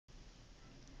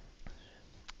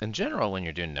In general, when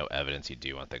you're doing no evidence, you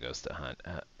do want the ghost to hunt.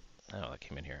 Oh, that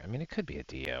came in here. I mean, it could be a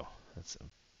Dio. That's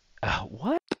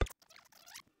what?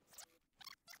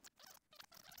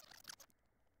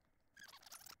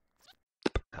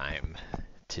 Time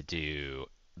to do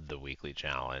the weekly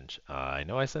challenge. I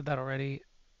know I said that already.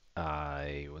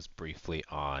 I was briefly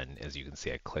on, as you can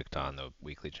see, I clicked on the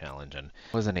weekly challenge and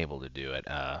wasn't able to do it.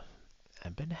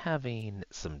 I've been having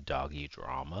some doggy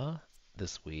drama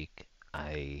this week.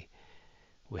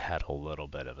 We had a little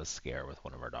bit of a scare with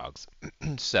one of our dogs.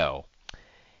 So,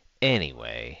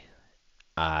 anyway,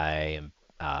 I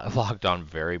logged on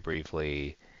very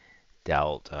briefly,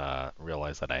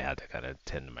 realized that I had to kind of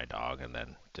tend to my dog and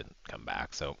then didn't come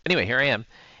back. So, anyway, here I am.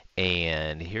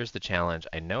 And here's the challenge.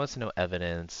 I know it's no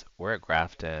evidence. We're at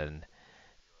Grafton.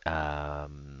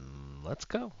 Let's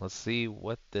go. Let's see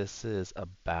what this is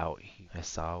about. I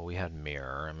saw we had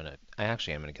mirror. I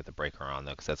actually am gonna get the breaker on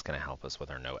though, because that's gonna help us with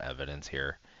our no evidence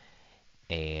here.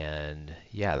 And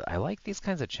yeah, I like these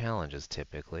kinds of challenges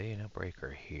typically. No breaker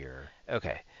here.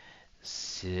 Okay,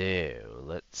 so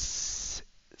let's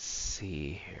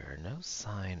see here. No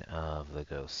sign of the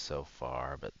ghost so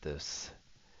far, but this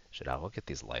should. I'll get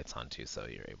these lights on too, so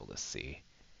you're able to see.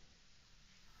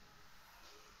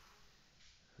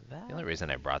 The only reason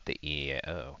I brought the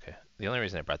okay. The only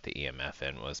reason I brought the EMF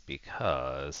in was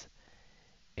because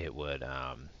it would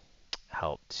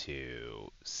help to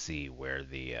see where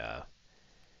I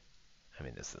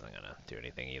mean, this isn't gonna do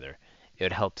anything either. It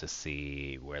would help to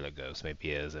see where the ghost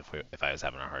maybe is if I was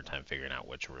having a hard time figuring out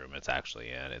which room it's actually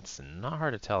in. It's not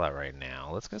hard to tell that right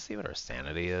now. Let's go see what our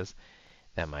sanity is.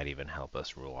 That might even help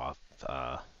us rule out,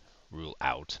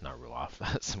 not rule off,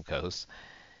 some ghosts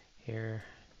here.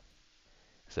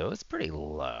 So it's pretty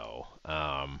low.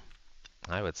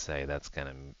 I would say that's going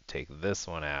to take this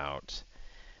one out.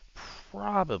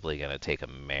 Probably going to take a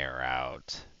mare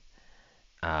out.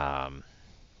 Um,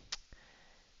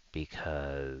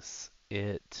 because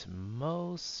it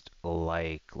most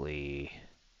likely.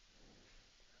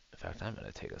 In fact, I'm going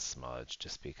to take a smudge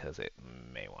just because it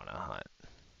may want to hunt.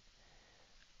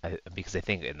 Because I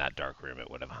think in that dark room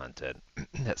it would have hunted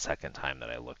that second time that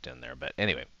I looked in there. But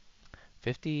anyway,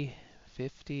 50,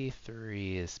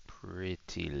 53 is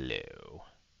pretty low.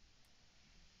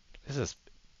 This is,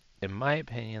 in my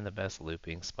opinion, the best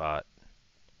looping spot.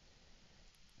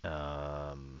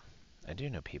 I do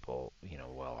know people,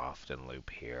 will often loop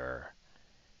here.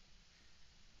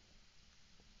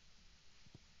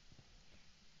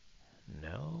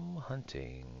 No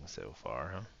hunting so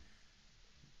far, huh?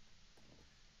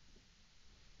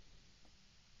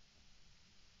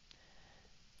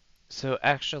 So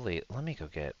actually, let me go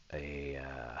get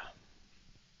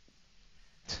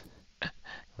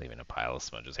leaving a pile of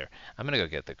smudges here. I'm gonna go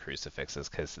get the crucifixes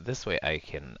because this way I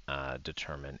can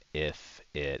determine if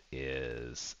it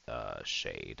is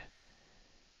shade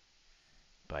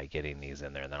by getting these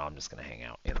in there, and then I'm just gonna hang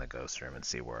out in the ghost room and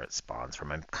see where it spawns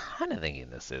from. I'm kind of thinking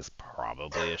this is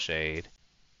probably a shade.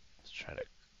 Let's try to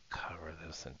cover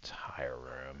this entire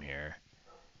room here.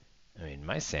 I mean,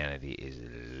 my sanity is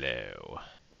low.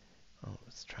 Oh,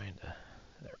 it's trying to.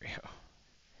 There we go.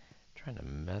 Trying to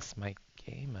mess my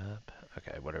game up.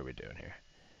 Okay, what are we doing here?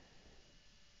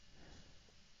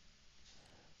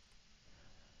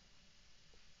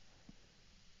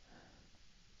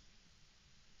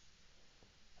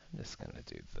 I'm just gonna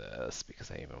do this because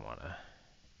I even wanna.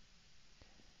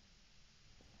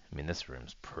 I mean, this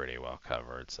room's pretty well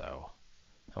covered, so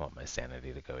I want my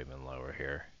sanity to go even lower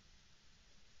here.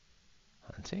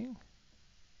 Hunting?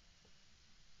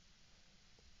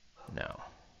 No.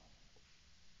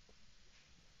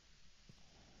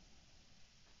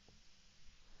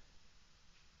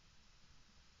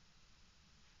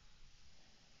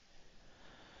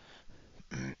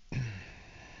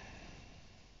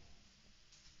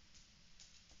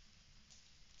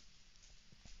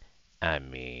 I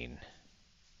mean,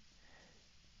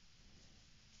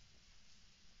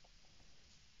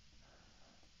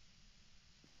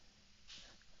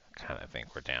 I kind of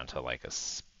think we're down to like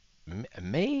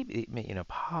maybe,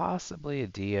 possibly a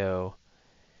Dio,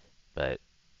 but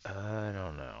I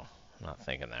don't know. I'm not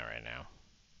thinking that right now.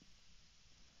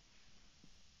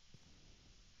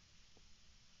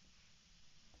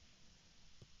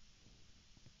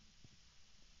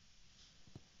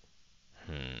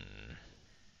 Hmm.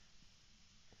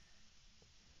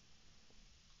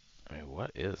 I mean,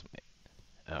 what is?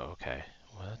 Oh, okay.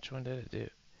 Which one did it do?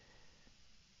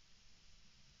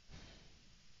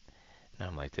 Now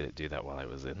I'm like, did it do that while I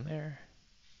was in there?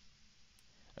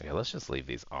 Okay, let's just leave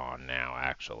these on now,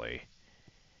 actually.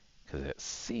 Because it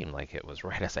seemed like it was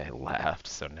right as I left,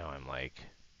 so now I'm like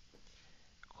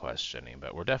questioning.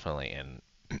 But we're definitely in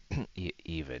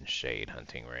even shade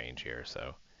hunting range here,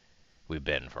 so we've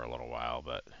been for a little while,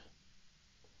 but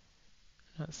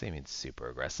not seeming super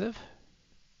aggressive.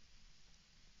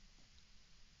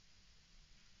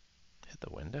 Hit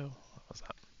the window? What was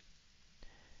that?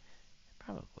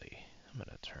 Probably. I'm going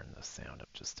to turn the sound up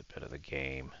just a bit of the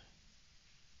game.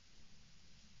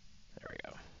 There we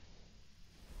go.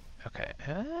 Okay,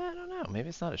 I don't know. Maybe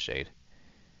it's not a shade.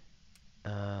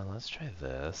 Let's try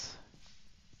this.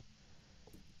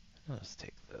 Let's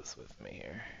take this with me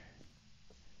here.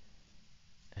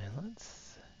 And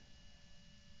let's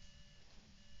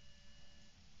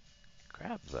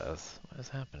grab this. What is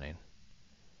happening?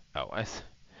 Oh, I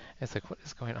was like, what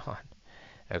is going on?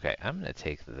 Okay, I'm going to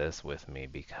take this with me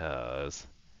because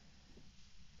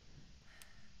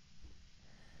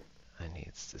I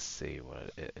needs to see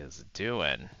what it is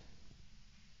doing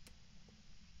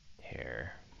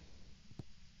here.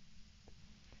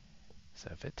 So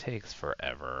if it takes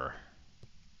forever,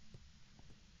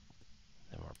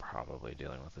 then we're probably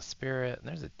dealing with a spirit. And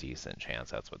there's a decent chance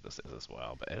that's what this is as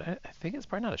well. But I think it's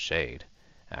probably not a shade,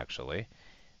 actually.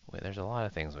 There's a lot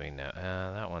of things we know.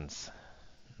 That one's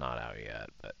not out yet,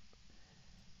 but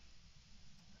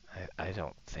I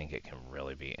don't think it can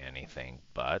really be anything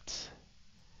but...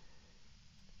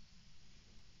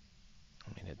 I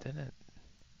mean, it didn't...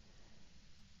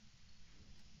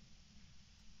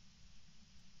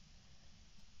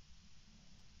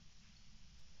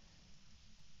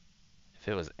 If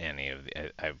it was any of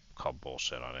the... I call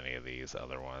bullshit on any of these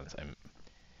other ones.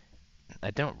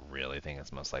 I don't really think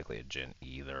it's most likely a djinn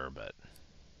either, but...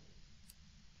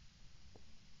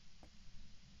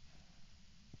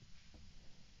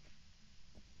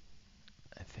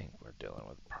 I think we're dealing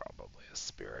with probably a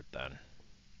spirit then.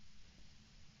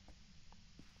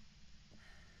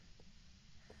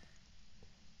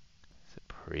 It's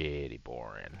pretty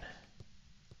boring.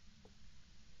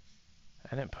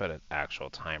 I didn't put an actual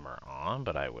timer on,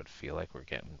 but I would feel like we're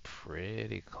getting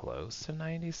pretty close to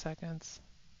 90 seconds.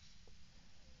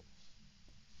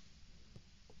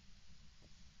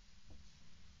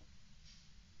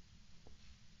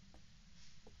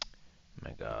 Oh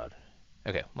my god.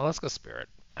 Okay, well let's go spirit.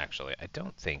 Actually, I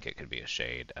don't think it could be a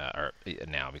shade or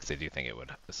now because I do think it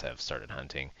would have started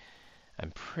hunting.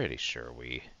 I'm pretty sure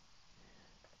we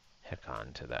had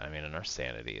gone to that. I mean, and our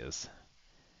sanity is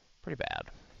pretty bad.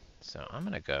 So I'm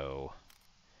gonna go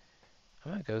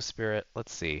spirit.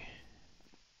 Let's see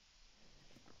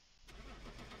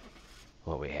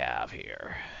what we have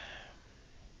here.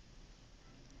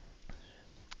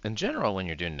 In general, when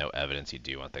you're doing no evidence, you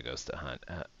do want the ghost to hunt.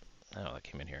 Oh, that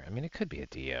came in here. I mean, it could be a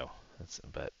Dio.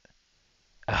 But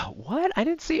what? I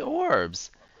didn't see orbs.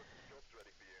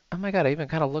 Oh my god, I even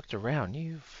kind of looked around.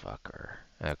 You fucker.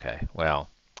 Okay, well,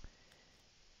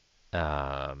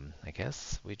 I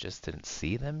guess we just didn't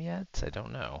see them yet. I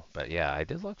don't know, but yeah, I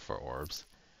did look for orbs.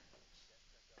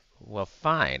 Well,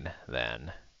 fine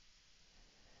then.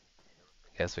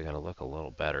 Guess we gotta look a little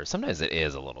better. Sometimes it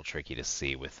is a little tricky to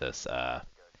see with this,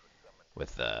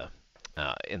 with the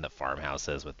in the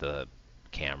farmhouses with the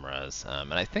cameras,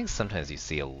 and I think sometimes you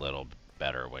see a little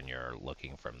better when you're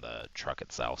looking from the truck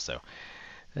itself. So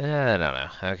I don't know.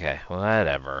 Okay,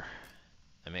 whatever.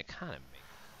 I mean, it kind of makes...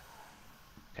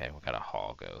 Okay, we got a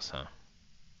hall ghost, huh?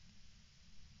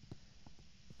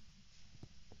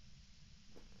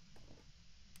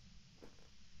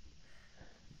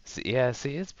 See, yeah,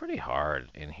 see, it's pretty hard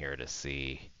in here to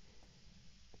see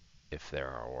if there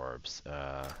are orbs.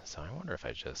 So I wonder if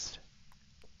I just...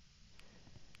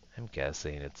 I'm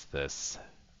guessing it's this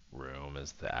room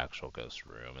is the actual ghost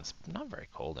room. It's not very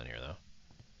cold in here,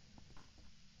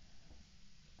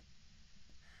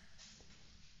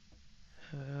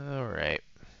 though. Alright.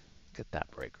 Get that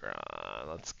breaker on.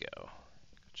 Let's go.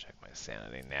 Check my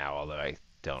sanity now, although I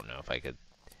don't know if I could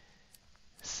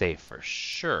say for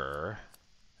sure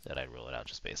that I'd rule it out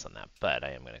just based on that. But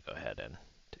I am going to go ahead and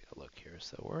take a look here.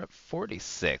 So we're at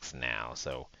 46 now,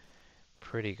 so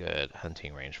pretty good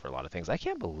hunting range for a lot of things. I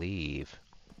can't believe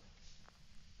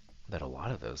that a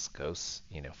lot of those ghosts,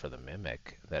 you know, for the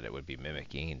mimic, that it would be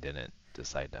mimicking, didn't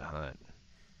decide to hunt.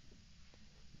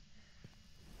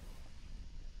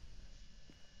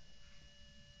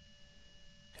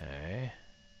 Okay.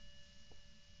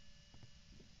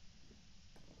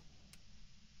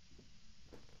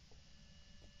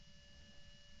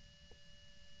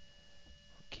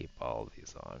 Keep all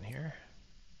these on here.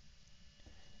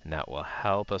 And that will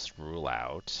help us rule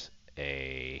out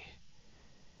a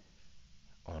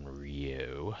on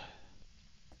Ryu.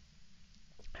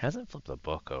 Hasn't flipped the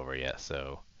book over yet,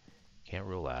 so can't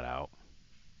rule that out.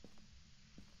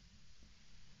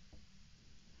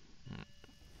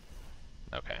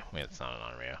 Okay, wait, it's not an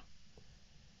Onryo.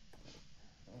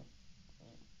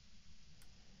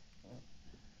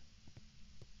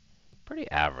 Pretty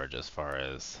average as far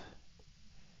as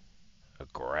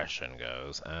aggression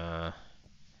goes. I'm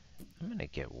gonna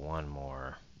get one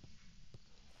more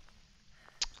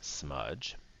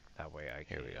smudge. That way I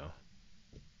can. Here we go.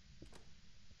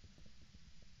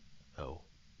 Oh.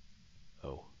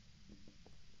 Oh.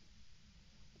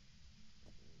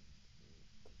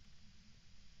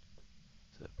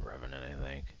 It's a Revenant, I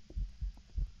think.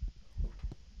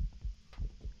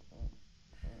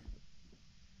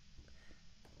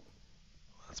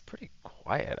 That's pretty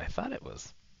quiet. I thought it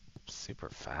was super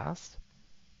fast.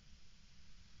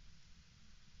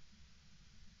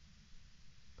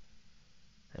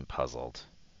 I'm puzzled.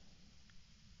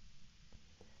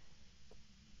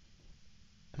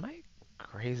 Am I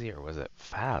crazy or was it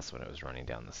fast when it was running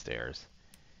down the stairs?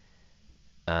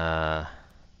 Uh.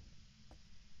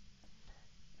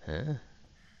 Huh?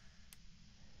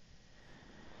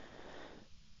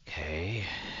 Okay,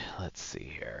 let's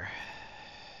see here.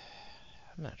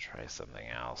 I'm gonna try something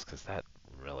else because that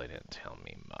really didn't tell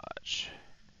me much.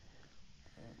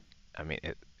 I mean,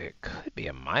 it could be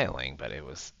a miling, but it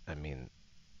was, I mean,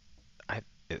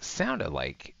 it sounded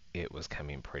like it was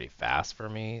coming pretty fast for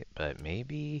me, but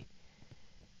maybe,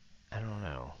 I don't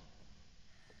know.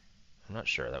 I'm not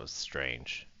sure. That was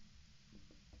strange.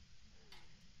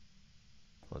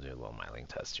 We'll do a little miling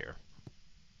test here.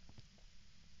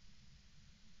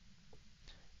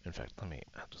 In fact, I'll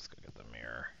just go get the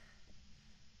mirror.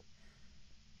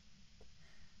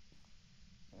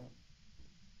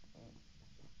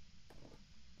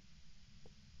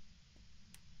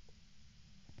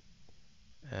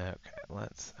 Okay,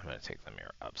 I'm gonna take the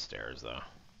mirror upstairs though.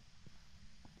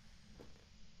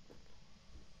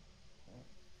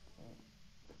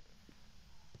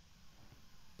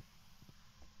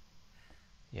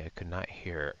 Yeah, I could not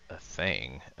hear a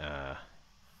thing. Now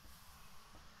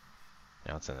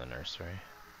it's in the nursery.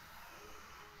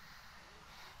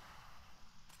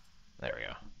 There we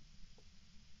go.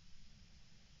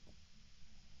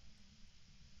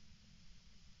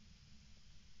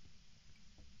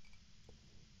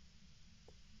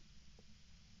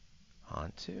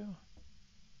 Onto?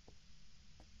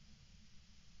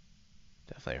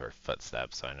 Definitely heard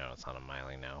footsteps, so I know it's on a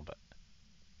miling now, but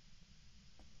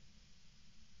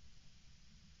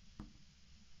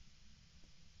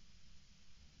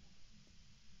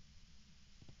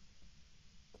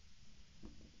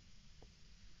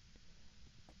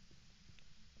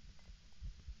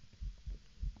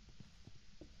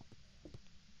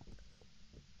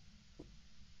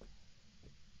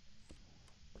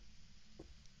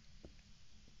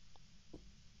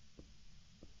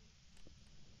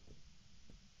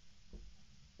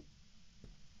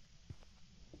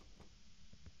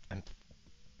I'm,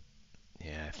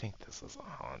 yeah, I think this is a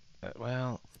haunt.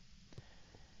 Well,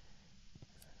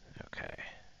 okay.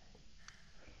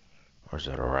 Or is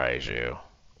it a Raiju?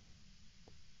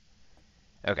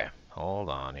 Okay, hold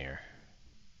on here.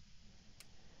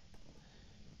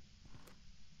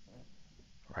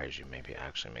 Raiju maybe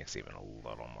actually makes even a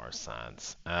little more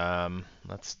sense.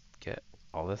 Let's get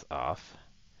all this off.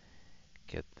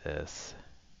 Get this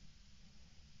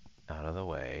out of the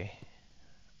way.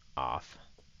 Off.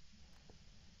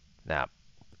 That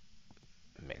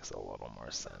makes a little more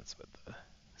sense with the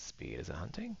speed. Is it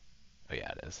hunting? Oh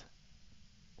yeah, it is.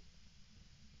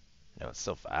 No, it's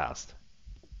still fast.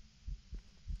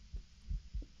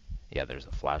 Yeah, there's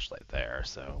a flashlight there,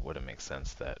 so would it make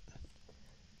sense that...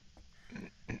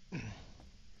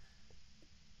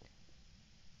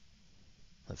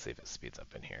 Let's see if it speeds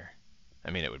up in here. I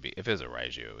mean, it would be, if it was a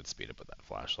Raiju, it would speed up with that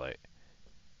flashlight.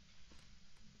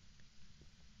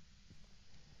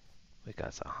 We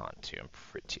got a haunt too, I'm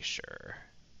pretty sure.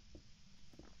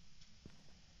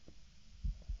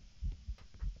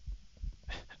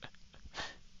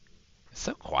 It's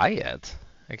so quiet.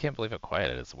 I can't believe how quiet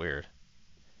it is. It's weird.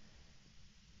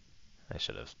 I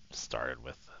should have started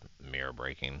with mirror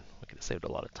breaking. We could have saved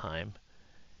a lot of time.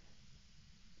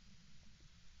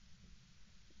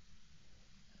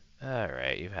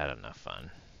 Alright, you've had enough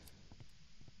fun.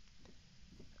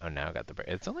 Oh, now I got the break.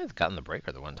 It's only gotten the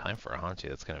breaker the one time for a Haunty.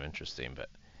 That's kind of interesting, but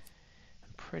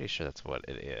I'm pretty sure that's what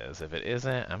it is. If it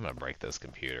isn't, I'm going to break this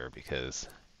computer because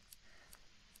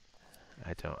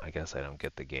I guess I don't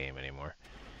get the game anymore.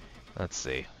 Let's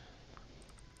see.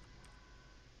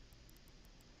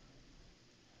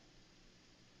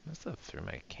 Must have through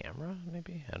my camera,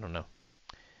 maybe? I don't know.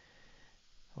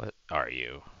 What are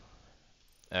you?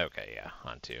 Okay, yeah,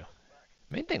 on to.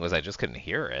 Main thing was I just couldn't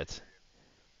hear it.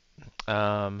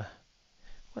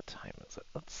 What time is it?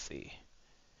 Let's see.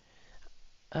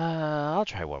 I'll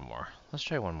try one more. Let's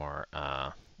try one more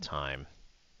time.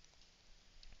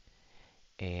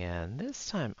 And this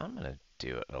time I'm going to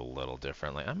do it a little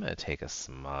differently. I'm going to take a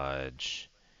smudge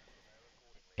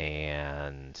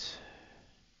and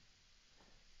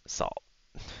salt.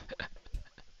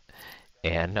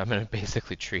 And I'm going to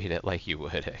basically treat it like you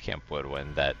would a Camp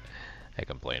Woodwind that I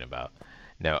complain about.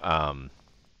 No,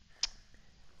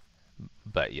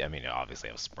 but yeah, I mean, obviously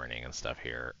I have sprinting and stuff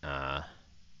here.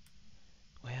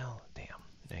 Well, damn.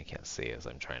 I can't see as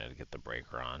I'm trying to get the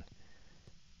breaker on.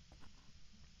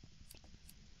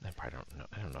 I probably don't know.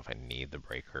 I don't know if I need the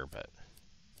breaker, but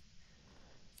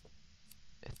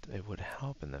it would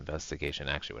help in the investigation.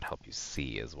 Actually, would help you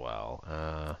see as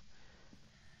well.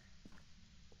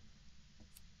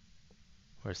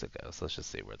 Where's the ghost? Let's just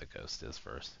see where the ghost is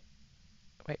first.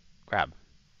 Wait, grab.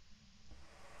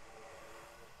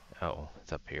 Oh,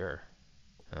 it's up here.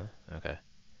 Huh? Okay.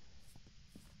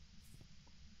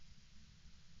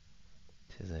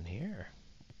 Tis in here.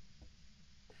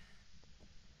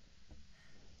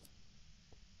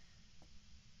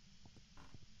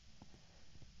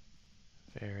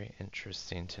 Very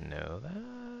interesting to know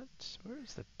that.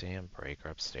 Where's the damn breaker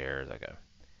upstairs? Okay.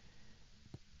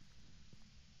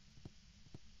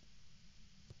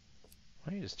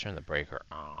 Why don't you just turn the breaker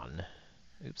on?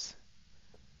 Oops.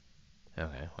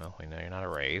 Okay, well, we know you're not a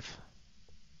wraith.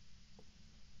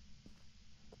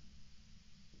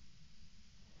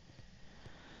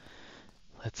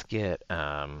 Let's get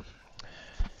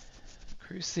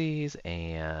cruces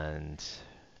and,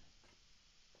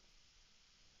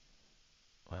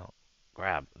 well,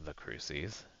 grab the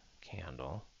cruces.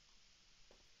 Candle.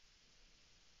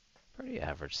 Pretty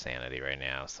average sanity right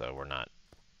now, so we're not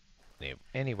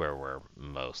anywhere where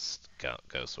most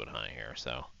ghosts would hunt here,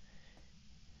 so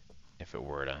if it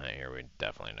were to hunt here, we'd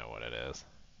definitely know what it is.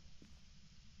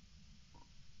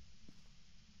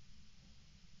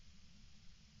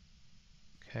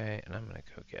 Okay, and I'm gonna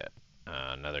go get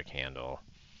another candle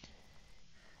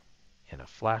and a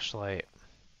flashlight,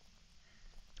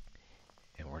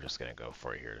 and we're just gonna go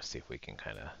for it here to see if we can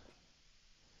kind of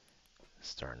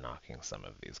start knocking some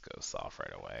of these ghosts off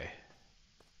right away.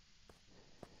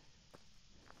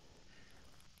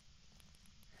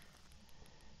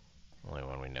 Only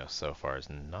one we know so far is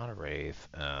not a wraith.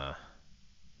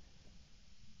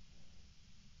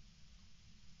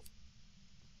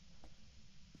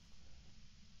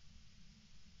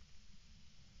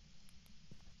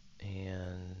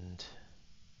 And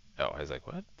oh, I was like,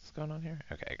 what's going on here?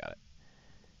 Okay, I got it.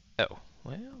 Oh,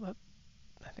 well,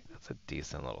 I think that's a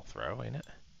decent little throw, ain't it?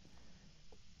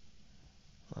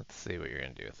 Let's see what you're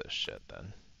gonna do with this shit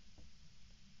then.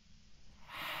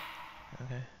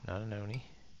 Okay, not an Oni.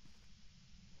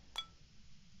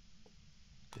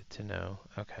 Good to know.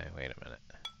 Okay, wait a minute.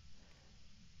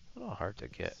 A little hard to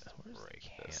get. Where's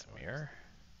this mirror?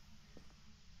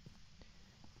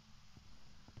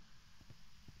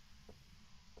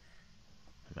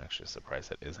 I'm actually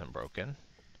surprised it isn't broken.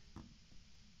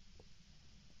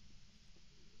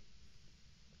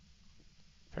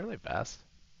 Fairly fast.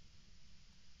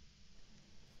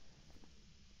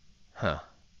 Huh.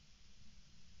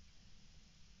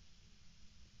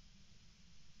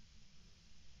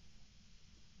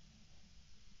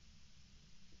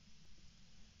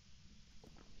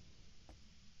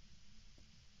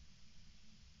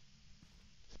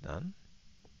 It's done.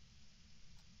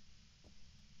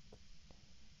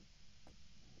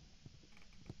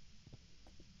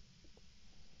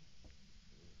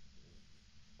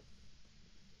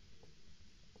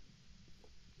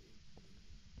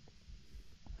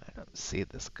 I don't see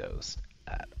this ghost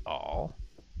at all.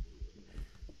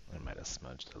 I might have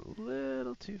smudged a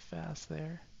little too fast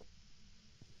there.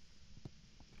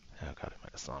 Oh god, it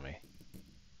might have saw me.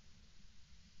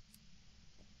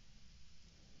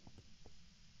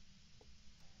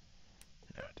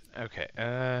 No, it didn't. Okay,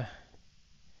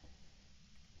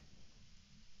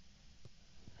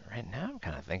 right now I'm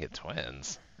kind of thinking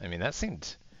twins. I mean, that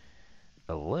seemed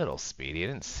a little speedy. It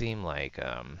didn't seem like,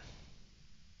 I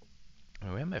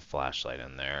mean, we have my flashlight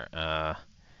in there.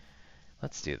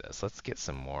 Let's do this. Let's get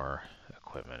some more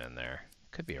equipment in there.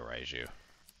 Could be a Raiju.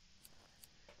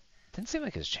 Didn't seem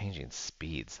like it's changing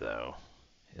speeds, though,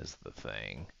 is the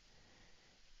thing.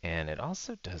 And it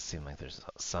also does seem like there's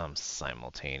some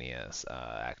simultaneous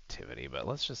activity, but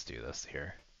let's just do this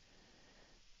here.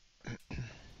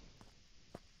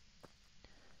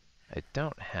 I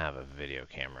don't have a video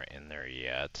camera in there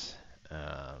yet.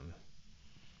 Let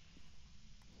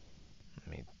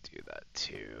me do that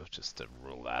too, just to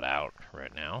rule that out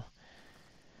right now.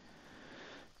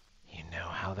 You know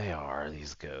how they are,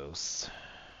 these ghosts.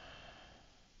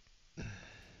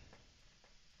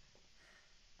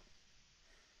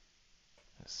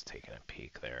 Just taking a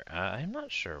peek there. I'm not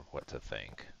sure what to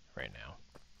think right now.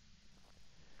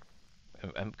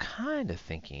 I'm kind of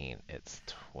thinking it's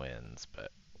twins,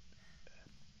 but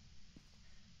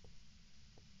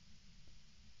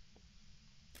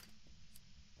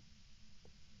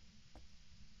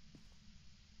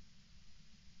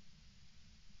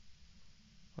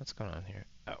what's going on here?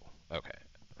 Oh, okay.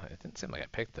 It didn't seem like I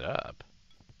picked it up.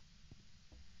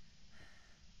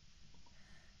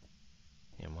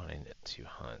 I'm wanting it to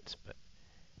hunt, but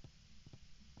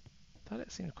I thought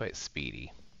it seemed quite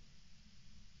speedy.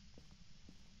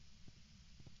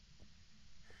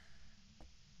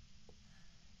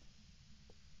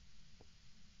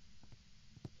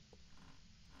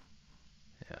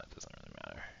 Yeah, it doesn't really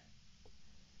matter.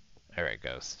 All right,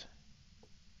 Ghost.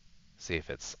 See if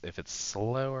it's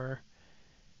slower,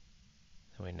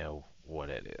 then we know what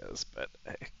it is. But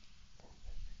I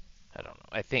don't know.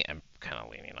 I think I'm kind of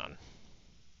leaning on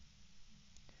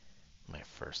my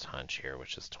first hunch here,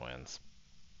 which is twins.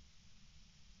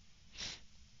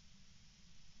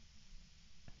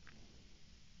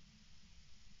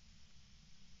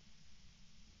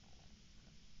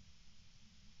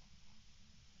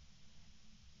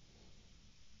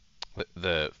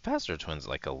 The faster twins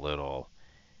like a little.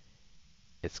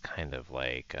 It's kind of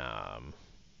like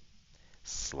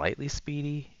slightly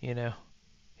speedy, you know.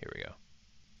 Here we go.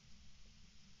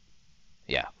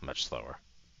 Yeah, much slower.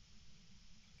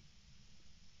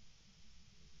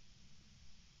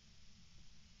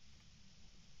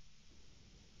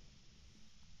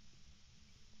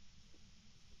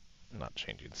 I'm not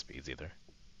changing speeds either.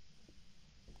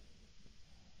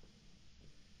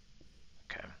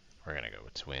 Okay, we're gonna go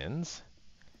with twins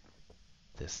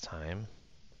this time.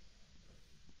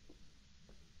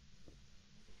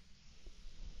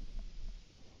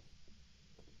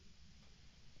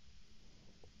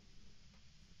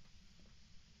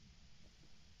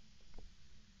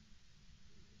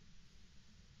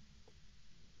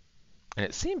 And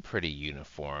it seemed pretty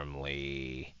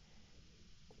uniformly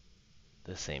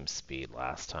the same speed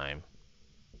last time.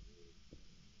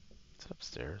 Is it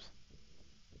upstairs?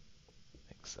 I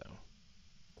think so.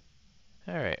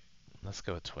 Alright, let's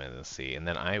go with twins and see. And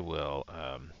then I will,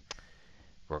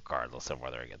 regardless of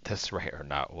whether I get this right or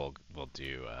not, we'll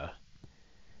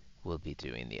be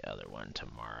doing the other one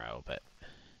tomorrow, but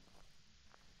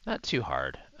not too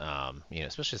hard.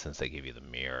 Especially since they give you the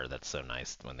mirror. That's so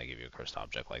nice when they give you a cursed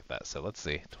object like that. So let's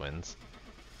see, twins.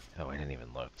 Oh, I didn't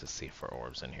even look to see for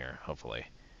orbs in here. Hopefully.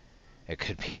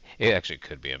 It actually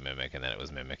could be a mimic, and then it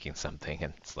was mimicking something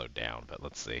and slowed down, but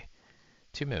let's see.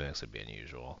 Two mimics would be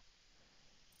unusual.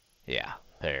 Yeah,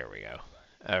 there we go.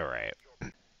 Alright.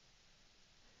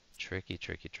 Tricky,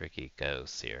 tricky, tricky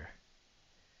ghosts here.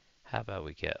 How about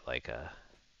we get like a...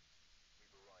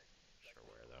 Sure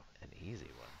where though. An easy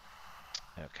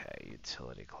one. Okay,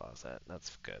 utility closet.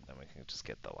 That's good. Then we can just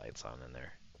get the lights on in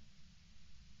there.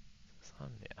 Is this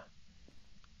on? Yeah.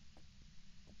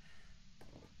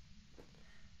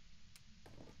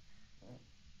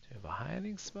 Do we have a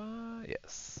hiding spot?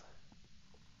 Yes.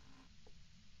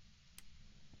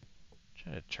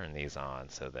 Try to turn these on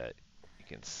so that you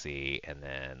can see, and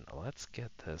then let's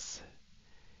get this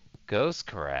ghost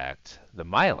correct. The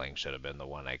miling should have been the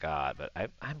one I got, but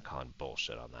I'm calling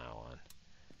bullshit on that one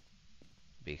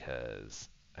because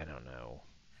I don't know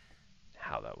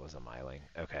how that was a miling.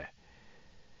 Okay.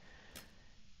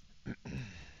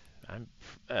 I'm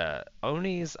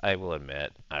Onis, I will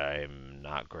admit, I'm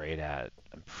not great at.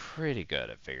 I'm pretty good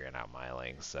at figuring out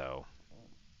miling, so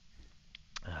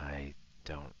I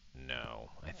don't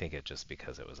know. I think it just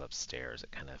because it was upstairs,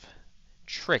 it kind of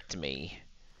tricked me.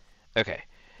 Okay,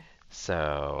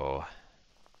 so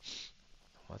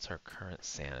what's our current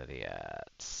sanity at?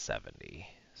 70.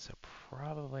 So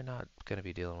probably not going to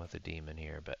be dealing with a demon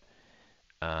here, but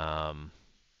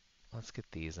let's get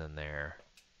these in there.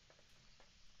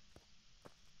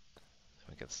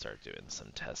 We can start doing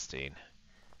some testing.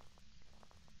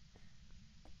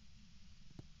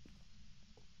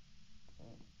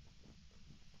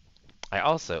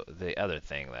 The other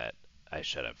thing that I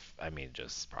should have,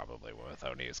 just probably with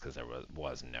Oni because there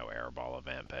was no airball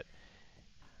event, but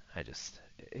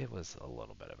it was a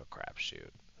little bit of a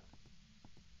crapshoot.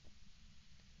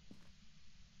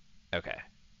 Okay.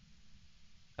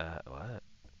 What?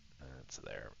 That's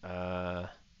there. And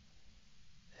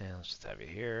let's just have you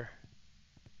here.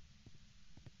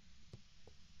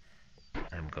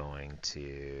 I'm going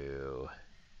to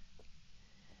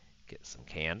get some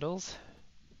candles.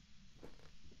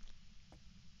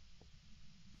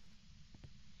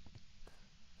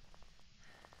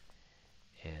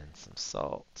 And some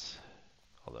salt.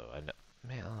 Although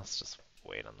man, let's just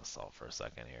wait on the salt for a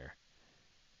second here.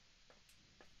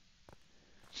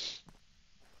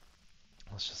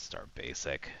 Let's just start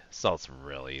basic. Salt's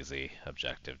real easy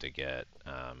objective to get.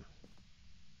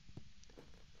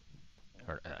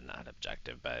 Or not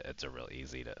objective, but it's a real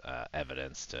easy to,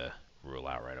 evidence to rule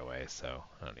out right away, so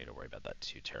I don't need to worry about that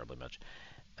too terribly much.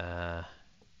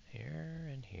 Here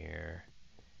and here.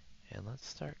 And let's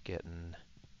start getting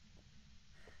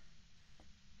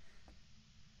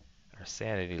our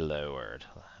sanity lowered.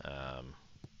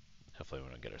 Hopefully we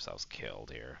don't get ourselves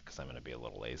killed here, because I'm going to be a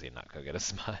little lazy and not go get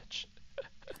as much.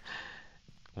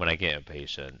 When I get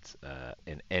impatient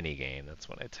in any game, that's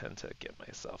when I tend to get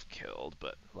myself killed,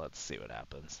 but let's see what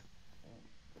happens.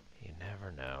 You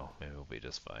never know. Maybe we'll be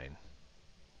just fine.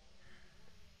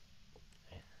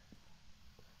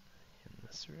 In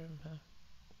this room, huh?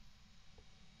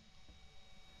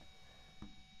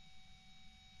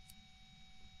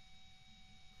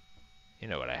 You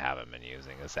know what I haven't been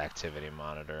using, this activity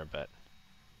monitor, but...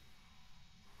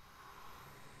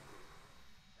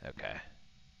 Okay.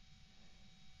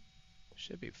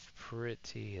 Should be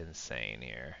pretty insane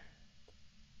here.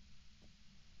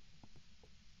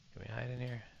 Can we hide in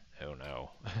here? Oh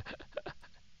no.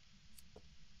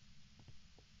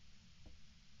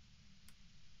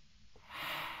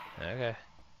 Okay.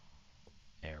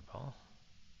 Airball.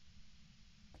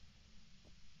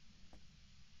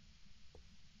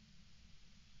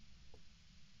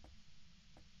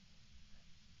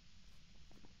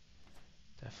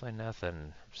 Definitely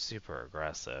nothing super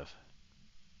aggressive.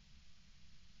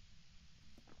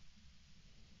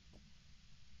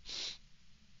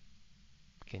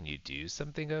 Can you do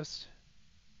something, Ghost?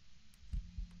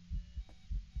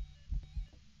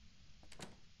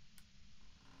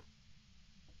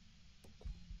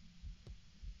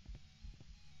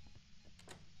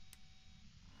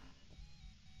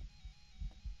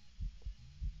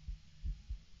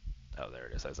 Oh, there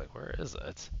it is. I was like, where is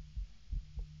it?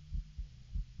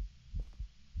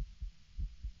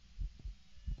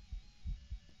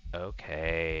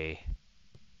 Okay.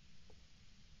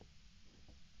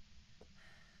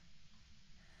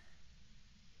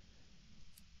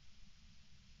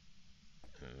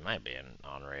 Might be an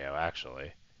Onryo,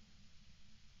 actually.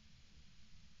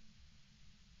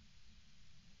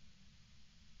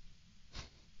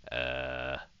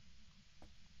 Uh...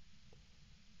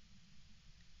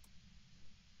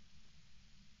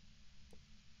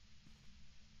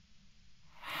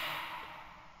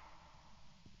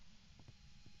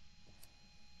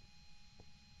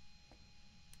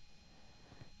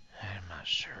 I'm not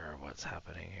sure what's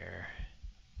happening here.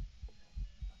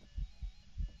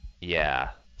 Yeah,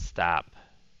 stop.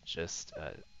 Just,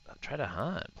 try to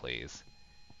hunt, please.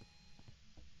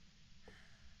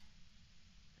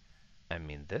 I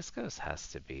mean, this ghost has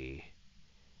to be...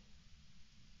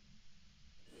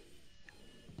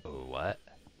 Ooh, what?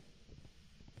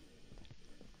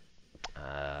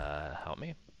 Help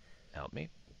me. Help me.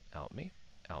 Help me.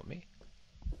 Help me.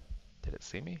 Did it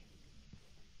see me?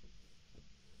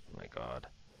 Oh my god.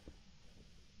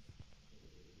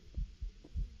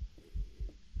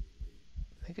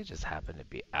 I think it just happened to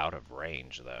be out of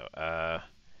range, though.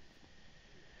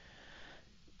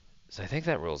 So I think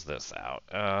that rules this out.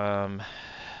 I'm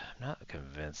not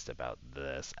convinced about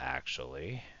this,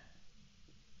 actually.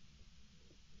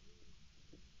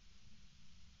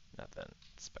 Nothing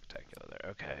spectacular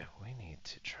there. Okay, we need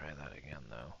to try that again,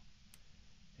 though.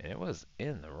 And it was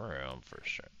in the room, for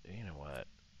sure. You know what?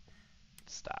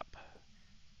 Stop.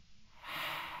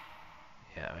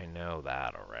 Yeah, I know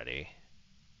that already.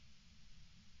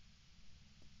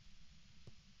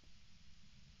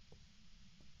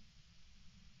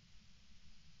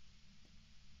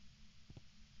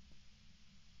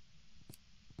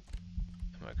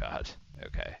 Oh my god.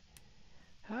 Okay.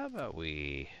 How about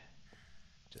we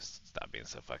just stop being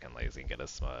so fucking lazy and get a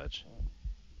smudge?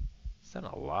 It's done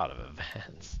a lot of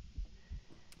events.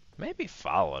 Maybe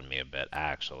following me a bit,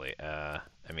 actually. I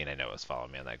mean, I know it was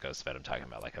following me on that ghost event. I'm talking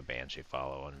about like a banshee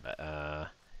following, but, a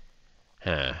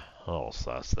little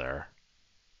sus there.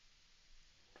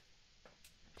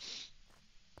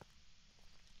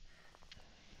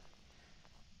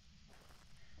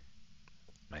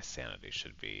 My sanity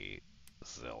should be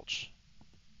zilch.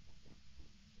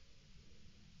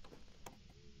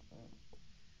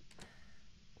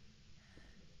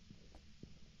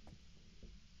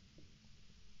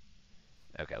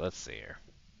 Okay, let's see here.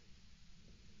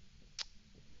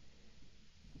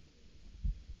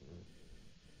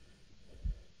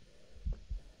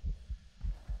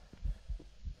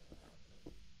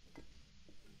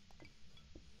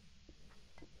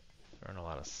 Throwing a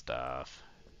lot of stuff.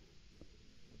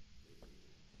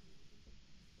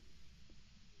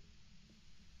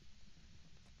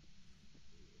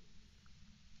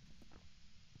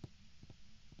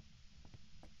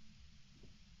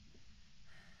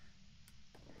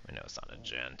 it's on a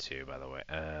gen too, by the way.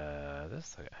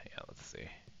 This, yeah, let's see.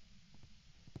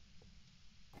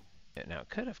 Now it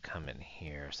could have come in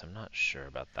here, so I'm not sure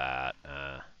about that.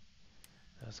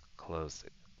 Let's close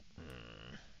it.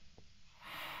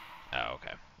 Oh,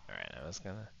 okay. All right. I was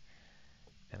gonna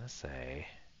say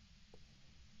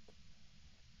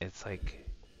it's like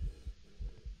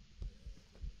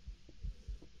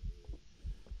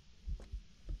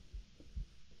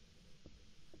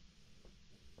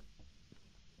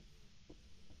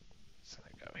it's gonna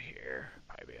go here.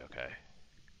 Probably be okay.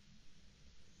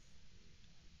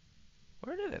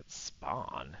 Where did it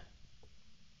spawn?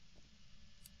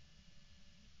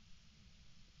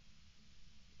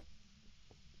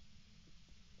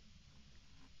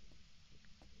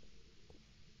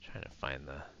 Trying to find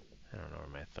the. I don't know where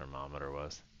my thermometer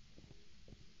was.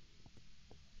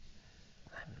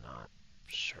 I'm not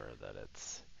sure that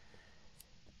it's.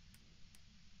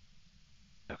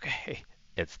 Okay,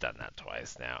 it's done that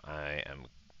twice now. I am.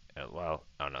 Well,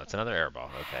 oh no, it's another airball.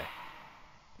 Okay.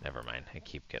 Never mind. I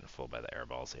keep getting fooled by the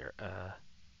airballs here.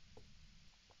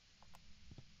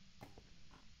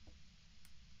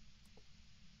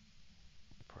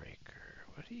 Breaker.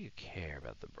 What do you care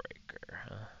about the breaker,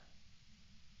 huh?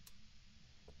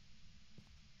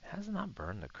 Has not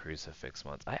burned the crucifix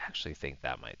once. I actually think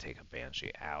that might take a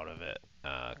banshee out of it.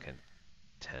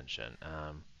 Contention.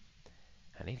 I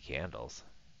need candles.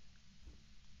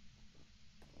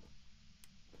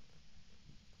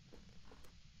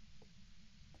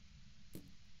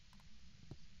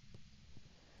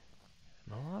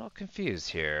 I'm a little confused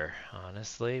here,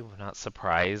 honestly. Not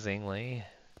surprisingly.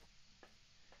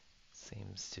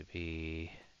 Seems to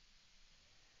be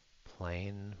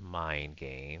playing mind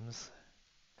games.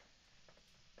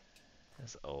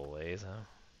 As always, huh?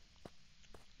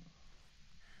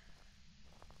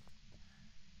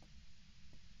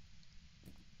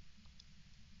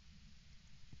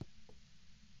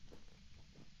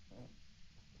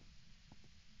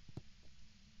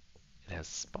 It has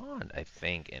spawned, I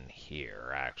think, in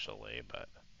here, actually, but...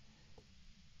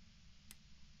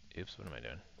 Oops, what am I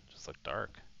doing? Just look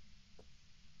dark.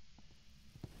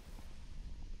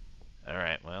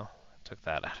 Alright, well, took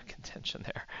that out of contention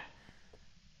there.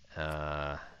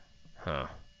 Huh.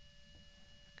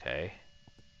 Okay.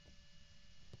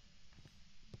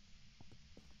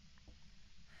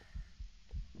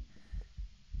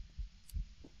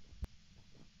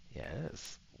 Yeah, it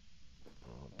is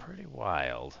pretty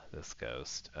wild, this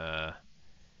ghost. I'm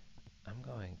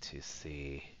going to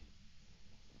see...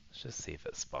 Let's just see if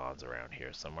it spawns around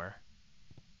here somewhere.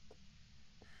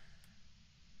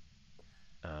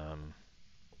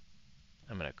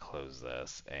 I'm going to close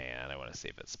this, and I want to see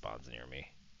if it spawns near me.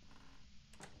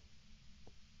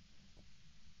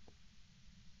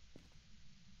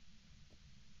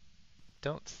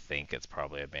 Don't think it's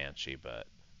probably a banshee, but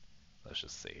let's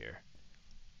just see here.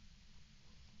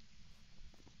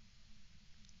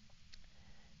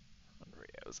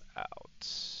 Rio's out.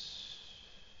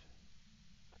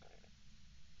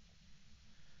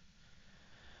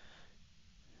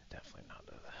 Definitely not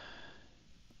a...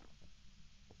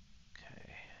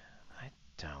 Okay. I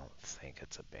don't think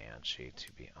it's a banshee,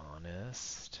 to be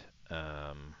honest.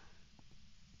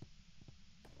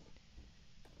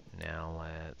 Now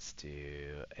let's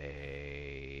do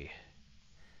a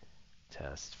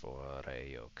test for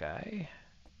a yokai.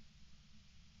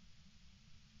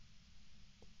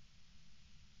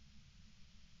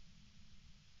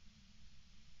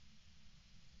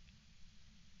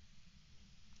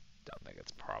 Don't think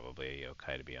it's probably a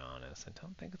yokai, to be honest. I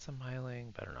don't think it's a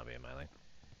myling. Better not be a myling.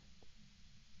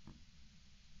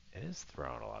 It is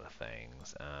throwing a lot of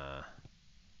things.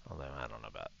 Although I don't know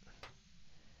about...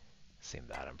 Seem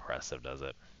that impressive, does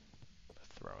it?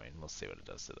 Throwing. We'll see what it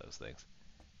does to those things.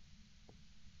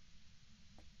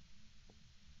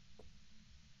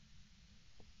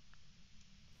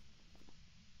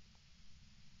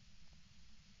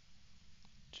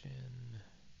 Jin.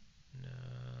 No,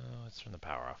 it's from the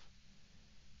power off.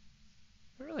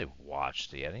 I really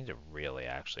watched it. I need to really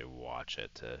actually watch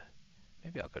it to...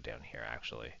 Maybe I'll go down here,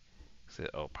 actually.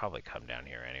 It'll probably come down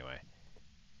here anyway.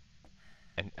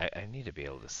 And I need to be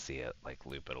able to see it, like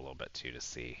loop it a little bit too to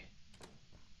see.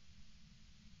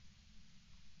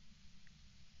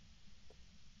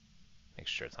 Make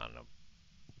sure it's on a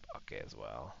bucket as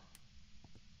well.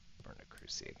 Burn a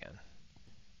cruci again.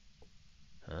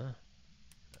 Huh?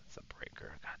 That's a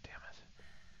breaker. God damn it.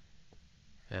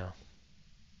 Yeah.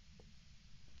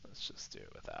 Let's just do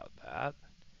it without that.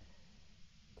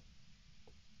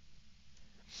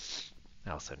 I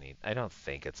also need... I don't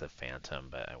think it's a phantom,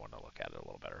 but I want to look at it a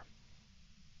little better.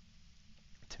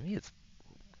 To me, it's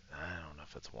I don't know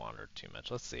if it's wandered too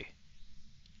much. Let's see.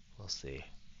 We'll see.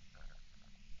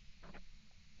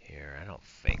 Here, I don't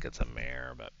think it's a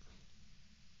mare, but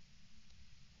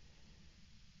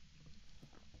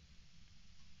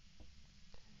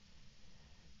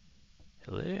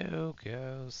hello,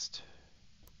 ghost.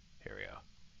 Here we go.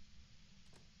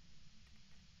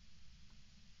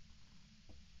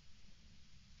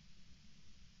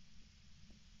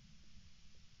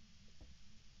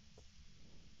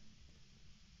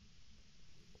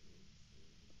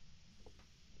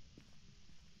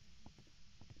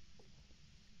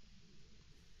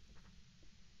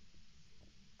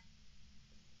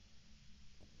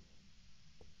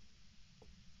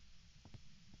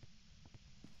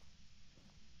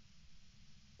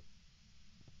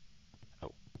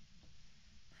 Oh,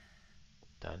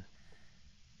 done.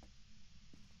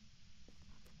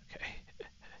 Okay.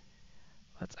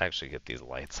 Let's actually get these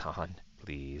lights on,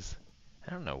 please.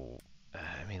 I don't know.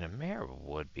 I mean, a mayor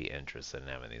would be interested in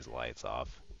having these lights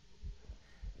off.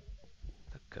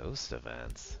 The ghost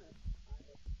events.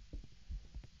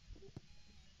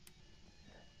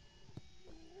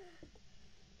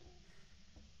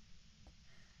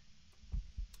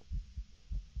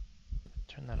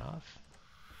 Turn that off.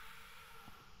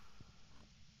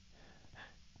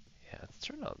 Yeah, it's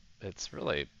turned out. It's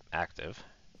really active.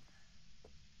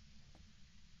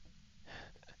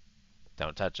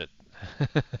 Don't touch it.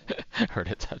 Heard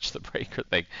it touch the breaker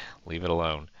thing. Leave it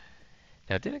alone.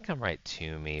 Now, it didn't come right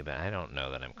to me, but I don't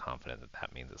know that I'm confident that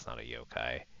that means it's not a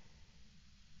yokai.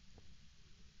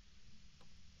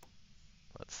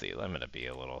 Let's see. I'm going to be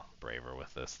a little braver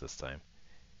with this time,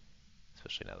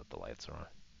 especially now that the lights are on.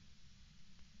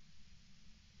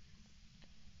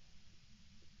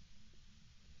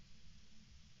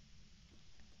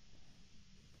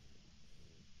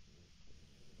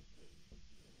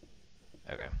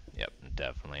 Okay. Yep.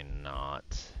 Definitely not.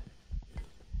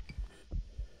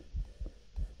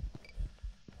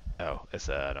 Oh, it's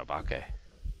an obake.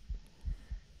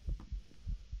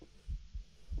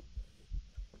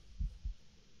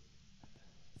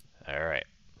 All right.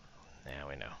 Now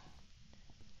we know.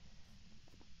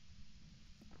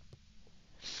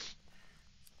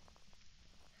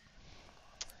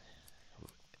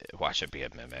 Watch it be a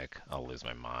mimic. I'll lose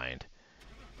my mind.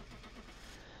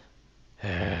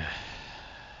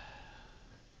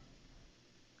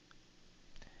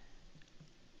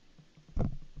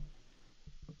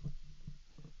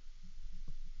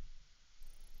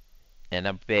 And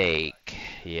a bake.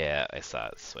 Yeah, I saw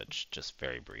it switch just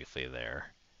very briefly there.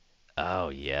 Oh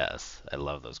yes, I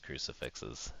love those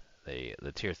crucifixes.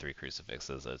 The tier 3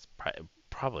 crucifixes is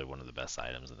probably one of the best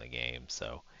items in the game.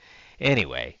 So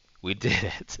anyway, we did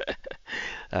it.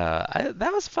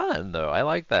 That was fun though. I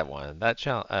like that one. That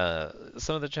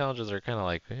some of the challenges are kind of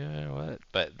like, yeah, what?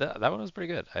 But that one was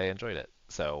pretty good. I enjoyed it.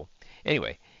 So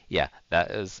anyway, yeah,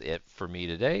 that is it for me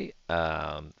today.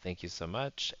 Thank you so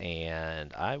much,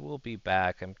 and I will be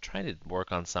back. I'm trying to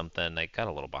work on something. I got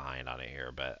a little behind on it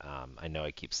here, but I know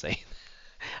I keep saying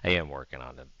I am working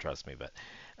on it. Trust me. But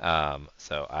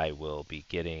so I will be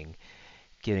getting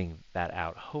that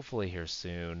out hopefully here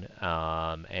soon.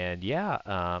 And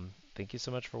yeah, thank you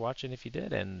so much for watching if you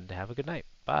did, and have a good night.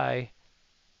 Bye.